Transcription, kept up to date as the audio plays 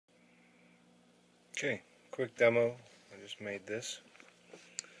Okay, quick demo. I just made this.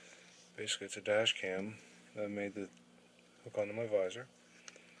 Basically it's a dash cam that I made the hook onto my visor.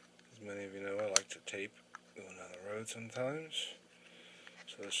 As many of you know, I like to tape going down the road sometimes.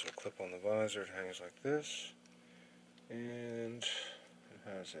 So this will clip on the visor. It hangs like this. And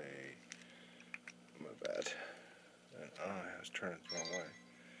it has my bad, an eye. I was turning it the wrong way.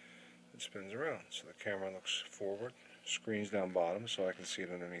 It spins around. So the camera looks forward, screen's down bottom so I can see it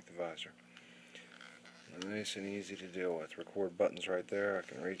underneath the visor. Nice and easy to deal with. Record button's right there. I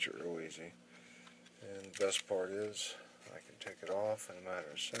can reach it real easy. And the best part is I can take it off in a matter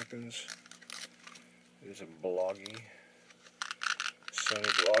of seconds. It is a Bloggie,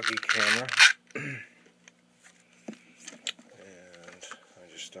 Sony Bloggie camera. And I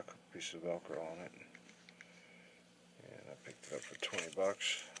just stuck a piece of Velcro on it. And I picked it up for 20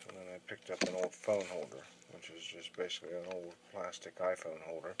 bucks. And then I picked up an old phone holder, which is just basically an old plastic iPhone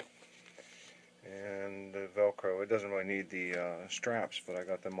holder. And the Velcro, it doesn't really need the straps, but I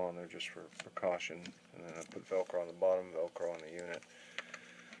got them on there just for precaution. And then I put Velcro on the bottom, Velcro on the unit.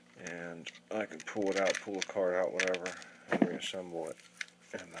 And I can pull it out, pull the card out, whatever, and reassemble it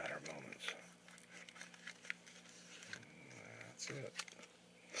in a matter of moments. And that's it.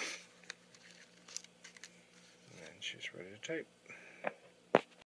 And she's ready to tape.